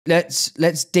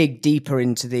let's dig deeper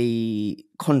into the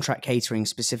contract catering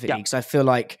specifically, because I feel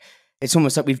like it's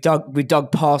almost like we've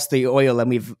dug past the oil and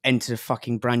we've entered a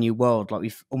fucking brand new world. Like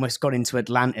we've almost got into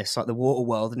Atlantis, like the water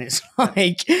world, and it's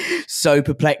like so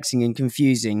perplexing and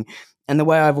confusing. And the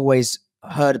way I've always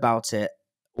heard about it,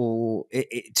 or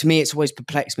to me, it's always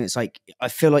perplexed me. It's like I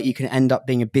feel like you can end up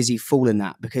being a busy fool in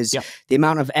that, because the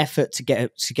amount of effort to get a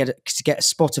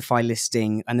Spotify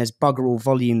listing, and there's bugger all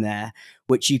volume there,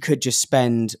 which you could just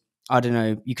spend. I don't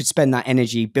know, you could spend that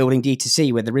energy building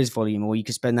D2C where there is volume, or you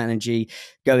could spend that energy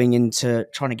going into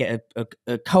trying to get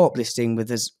a co-op listing where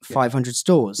there's 500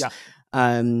 stores.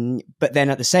 But then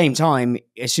at the same time,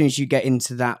 as soon as you get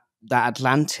into that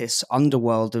Atlantis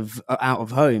underworld of out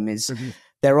of home,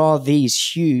 there are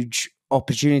these huge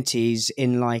opportunities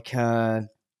in like, I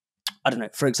don't know,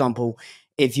 for example,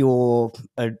 if you're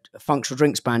a functional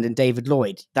drinks brand in David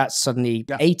Lloyd, that's suddenly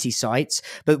 80 sites.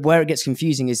 But where it gets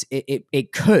confusing is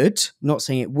it could, not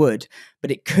saying it would, but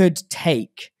it could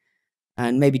take,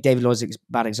 and maybe David Lloyd's a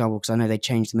bad example because I know they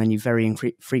change the menu very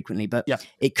frequently, but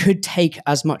it could take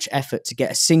as much effort to get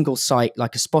a single site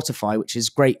like a Spotify, which is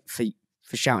great for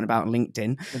shouting about on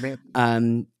LinkedIn,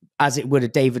 as it would a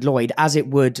David Lloyd, as it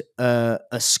would a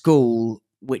school,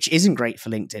 which isn't great for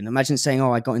LinkedIn. Imagine saying,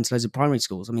 I got into loads of primary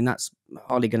schools. I mean, that's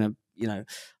hardly going to,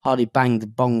 hardly bang the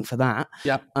bong for that.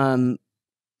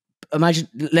 Imagine,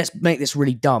 let's make this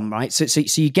really dumb, right? So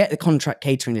you get the contract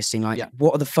catering listing. Like,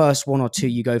 what are the first one or two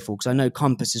you go for? Because I know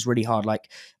Compass is really hard.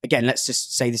 Like, again, let's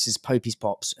just say this is Popey's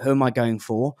Pops. Who am I going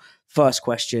for? First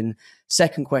question.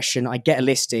 Second question, I get a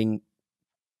listing.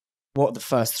 What are the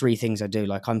first three things I do?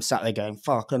 Like, I'm sat there going,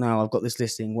 fuck, now I've got this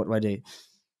listing. What do I do?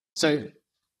 So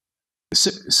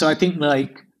I think,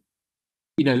 like,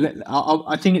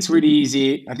 I think it's really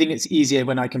easy. I think it's easier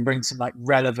when I can bring some like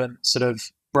relevant sort of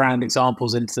brand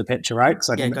examples into the picture, right? Because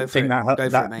I think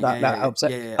that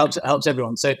helps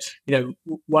everyone. So,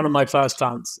 one of my first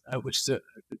clients, which is a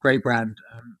great brand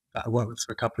that I worked with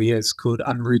for a couple of years, called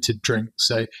Unrooted drinks.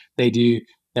 So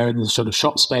they're in the sort of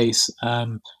shop space. They're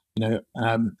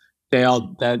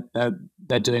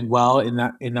doing well in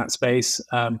that space,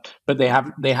 but they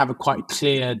have a quite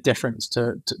clear difference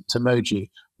to MOJU,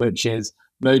 which is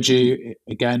MOJU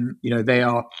again. They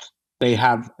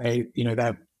have a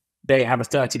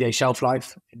 30-day shelf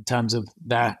life in terms of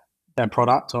their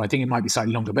product, or I think it might be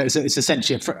slightly longer, but it's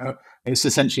essentially a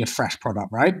fresh product,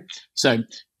 right? So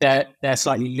they're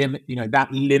slightly that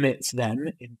limits them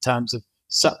in terms of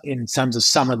some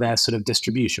of their sort of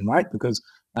distribution, right? Because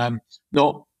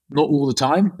not all the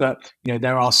time, but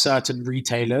there are certain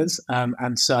retailers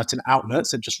and certain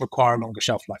outlets that just require a longer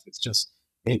shelf life. It's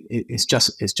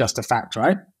just a fact,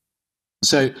 right?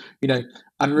 So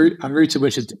Unrooted,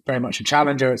 which is very much a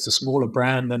challenger, it's a smaller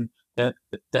brand than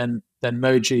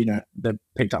MOJU. They've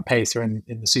picked up pace in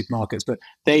the supermarkets, but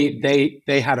they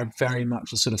had a very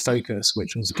much a sort of focus,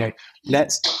 which was okay.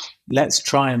 Let's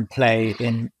try and play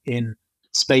in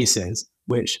spaces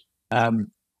which that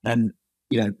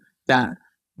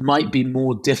might be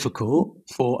more difficult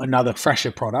for another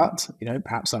fresher product,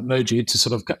 perhaps like MOJU, to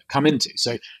sort of come into.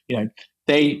 So,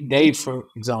 they, for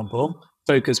example,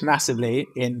 focus massively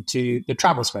into the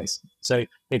travel space. So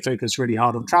they focus really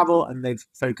hard on travel, and they've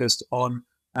focused on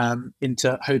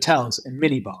into hotels and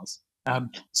minibars.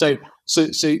 So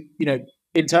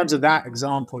in terms of that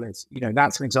example, it's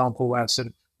that's an example where sort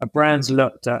of a brand's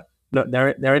looked at. Look,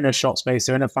 they're in a shop space,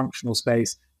 they're in a functional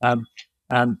space.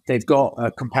 They've got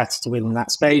a competitor within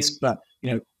that space, but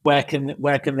where can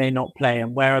they not play,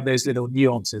 and where are those little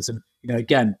nuances? And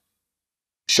again,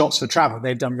 Shops for travel,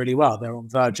 they've done really well. They're on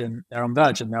Virgin, they're on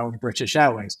British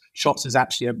Airways. Shops is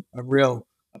actually a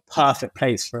perfect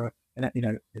place for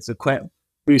it's a quick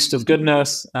boost of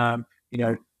goodness.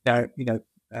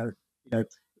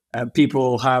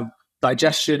 People have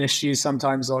digestion issues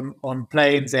sometimes on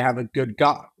planes. They have a good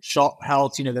gut shop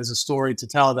health. There's a story to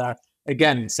tell there.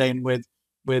 Again, same with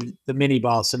the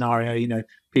minibar scenario.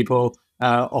 People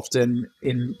often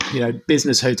in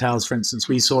business hotels, for instance,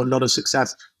 we saw a lot of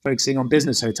success focusing on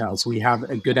business hotels. We have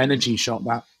a good energy shop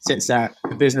that sits there.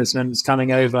 The businessman's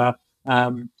coming over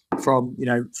from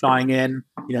flying in.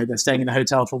 They're staying in a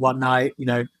hotel for one night.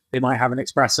 They might have an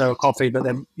espresso or coffee, but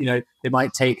then they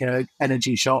might take an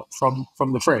energy shot from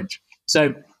the fridge.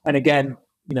 So, and again,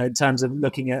 in terms of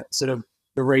looking at sort of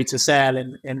the rate of sale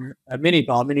in a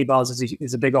minibars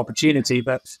is a big opportunity.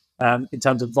 But in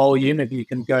terms of volume, if you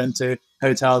can go into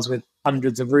hotels with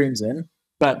hundreds of rooms in,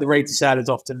 but the rate of sale is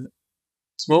often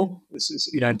small,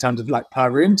 in terms of like per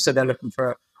room. So they're looking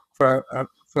for a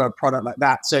product like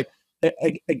that. So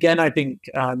again, I think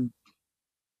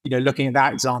looking at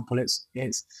that example, it's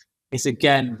it's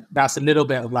again, that's a little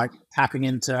bit of like tapping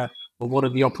into, well, what are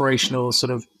the operational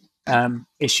sort of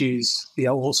issues,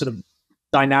 all sort of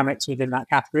dynamics within that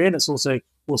category. And it's also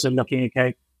looking,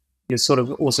 okay, you're sort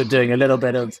of also doing a little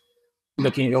bit of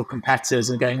looking at your competitors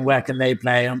and going, where can they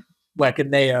play, and where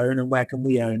can they own, and where can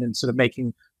we own, and sort of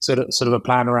making sort of a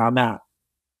plan around that.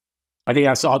 I think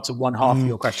that's answered one half of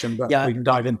your question, but we can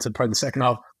dive into probably the second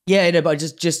half. Yeah, no, but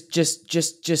just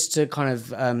to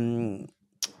kind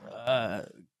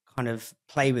of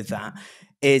play with that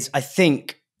is, I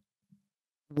think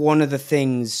one of the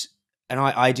things, and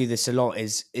I do this a lot,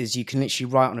 is you can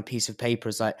literally write on a piece of paper,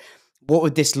 is like, what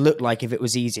would this look like if it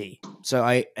was easy?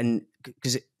 So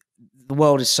because the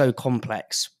world is so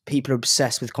complex, people are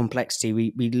obsessed with complexity.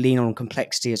 We lean on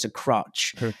complexity as a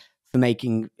crutch for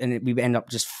making, and we end up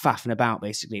just faffing about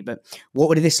basically. But what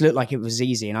would this look like if it was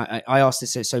easy? And I asked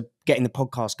this, so getting the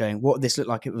podcast going, what would this look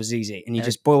like if it was easy? And he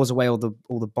just boils away all the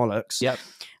bollocks. Yep.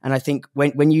 And I think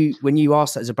when you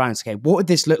ask that as a brand, it's okay, what would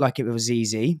this look like if it was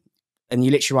easy? And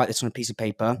you literally write this on a piece of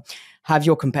paper, have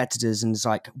your competitors, and it's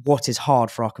like, what is hard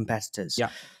for our competitors? Yeah.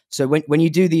 So when you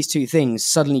do these two things,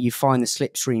 suddenly you find the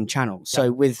slipstream channel.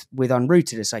 So with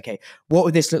Unrooted, it's like, okay, what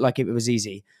would this look like if it was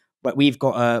easy? But we've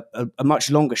got a much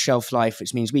longer shelf life,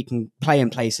 which means we can play in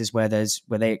places where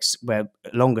where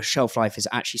longer shelf life is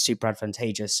actually super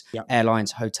advantageous. Yeah.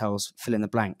 Airlines, hotels, fill in the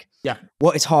blank. Yeah.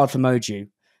 What is hard for MOJU?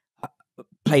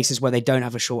 Places where they don't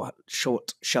have a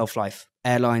short shelf life.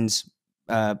 Airlines,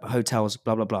 hotels,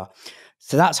 blah blah blah.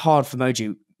 So that's hard for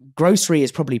MOJU. Grocery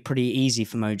is probably pretty easy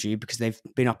for MOJU because they've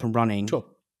been up and running. Sure.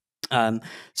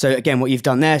 So again, what you've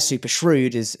done there, super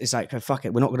shrewd, is like, oh, fuck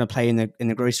it, we're not going to play in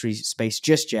the grocery space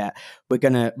just yet. We're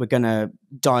gonna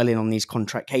dial in on these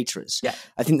contract caterers. Yeah,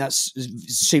 I think that's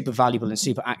super valuable and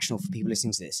super actionable for people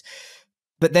listening to this.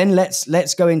 But then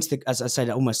let's go into the, as I said,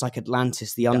 almost like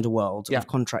Atlantis, the underworld of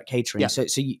contract catering. Yeah. So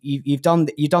you've done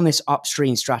this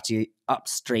upstream strategy. I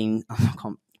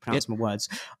can't pronounce my words.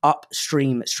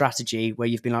 Upstream strategy where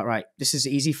you've been like, right, this is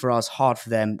easy for us, hard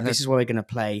for them. This is where we're going to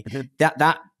play.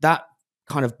 That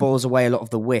kind of boils away a lot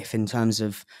of the whiff in terms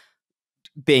of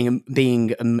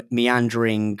being a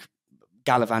meandering,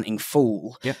 gallivanting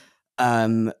fool. Yeah.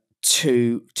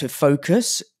 To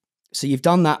focus. So you've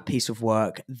done that piece of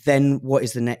work. Then what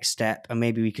is the next step? And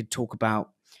maybe we could talk about,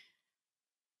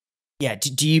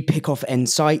 do you pick off end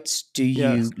sites? Do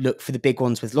you look for the big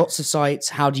ones with lots of sites?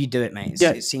 How do you do it, mate?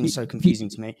 It seems so confusing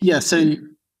to me. Yeah. So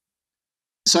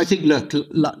I think, look,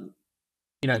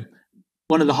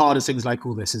 one of the hardest things like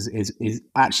all this is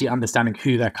actually understanding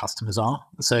who their customers are.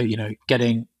 So,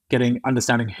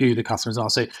 understanding who the customers are.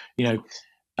 So,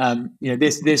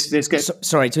 this gets.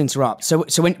 Sorry to interrupt. So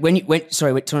to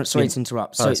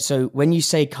interrupt. So when you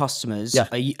say customers,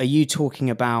 are you talking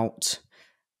about,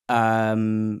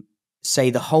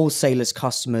 say the wholesaler's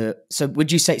customer? So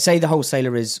would you say the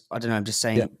wholesaler is, I don't know, I'm just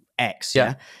saying X.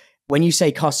 Yeah. When you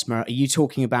say customer, are you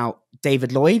talking about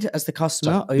David Lloyd as the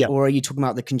customer, or are you talking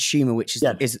about the consumer, which is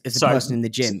the person in the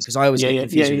gym? Because I always get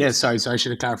confused. Sorry, I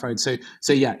should have clarified. So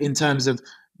in terms of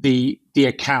the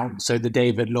account, so the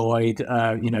David Lloyd,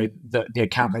 the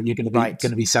account that you're going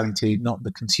to be selling to, not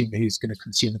the consumer who's going to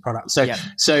consume the product.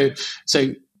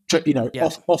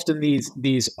 Often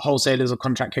these wholesalers or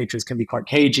contract caterers can be quite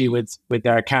cagey with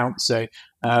their accounts. So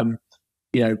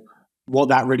what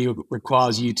that really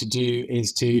requires you to do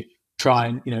is to try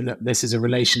and look, this is a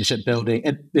relationship building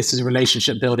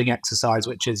exercise,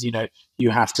 which is you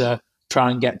have to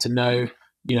try and get to know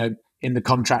in the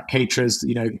contract caterers,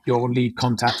 your lead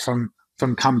contact from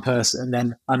Compass, and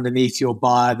then underneath your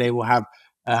buyer, they will have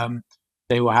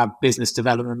business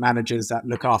development managers that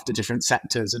look after different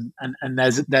sectors, and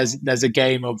there's a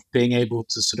game of being able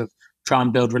to sort of try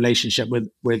and build relationship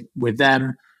with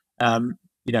them.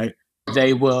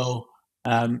 They will,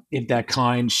 if they're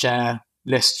kind, share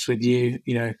lists with you.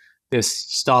 This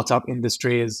startup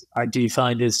industry I do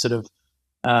find is sort of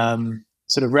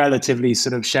relatively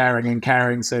sort of sharing and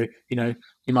caring. So, you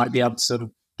might be able to sort of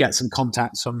get some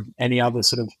contacts from any other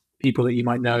sort of people that you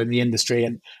might know in the industry.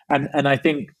 And I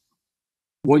think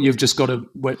what you've just got to,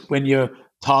 when you're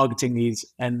targeting these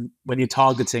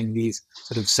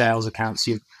sort of sales accounts,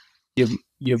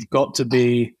 you've got to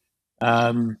be,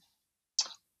 I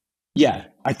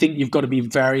think you've got to be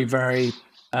very, very,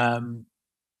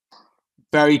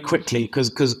 very quickly,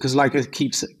 because like I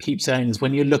keep saying, is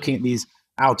when you're looking at these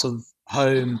out of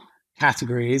home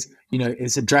categories,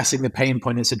 it's addressing the pain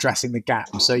point, it's addressing the gap.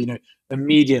 So,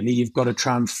 immediately you've got to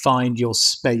try and find your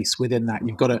space within that.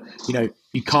 You've got to,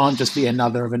 you can't just be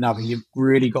another of another. You've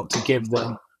really got to give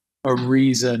them a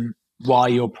reason why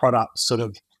your product sort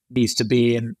of needs to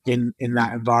be in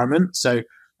that environment. So,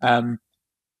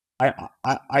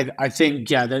 I think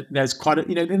there's quite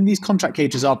a, and these contract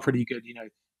caterers are pretty good.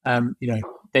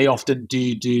 They often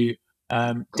do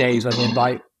days when they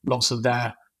invite lots of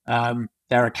their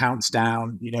accounts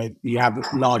down. You have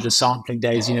larger sampling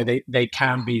days. They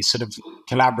can be sort of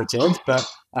collaborative, but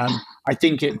I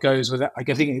think it goes with it. I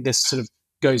think this sort of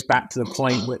goes back to the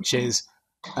point, which is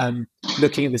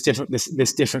looking at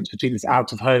this difference between this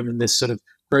out of home and this sort of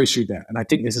grocery bit. And I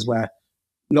think this is where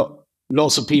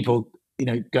lots of people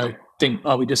think,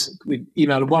 oh, we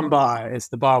emailed one bar, it's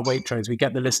the bar of Waitrose, we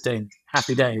get the listing,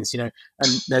 happy days, and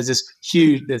there's this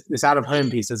huge this out of home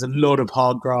piece. There's a lot of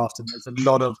hard graft, and there's a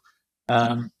lot of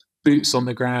boots on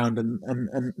the ground,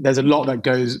 and there's a lot that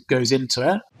goes into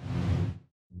it.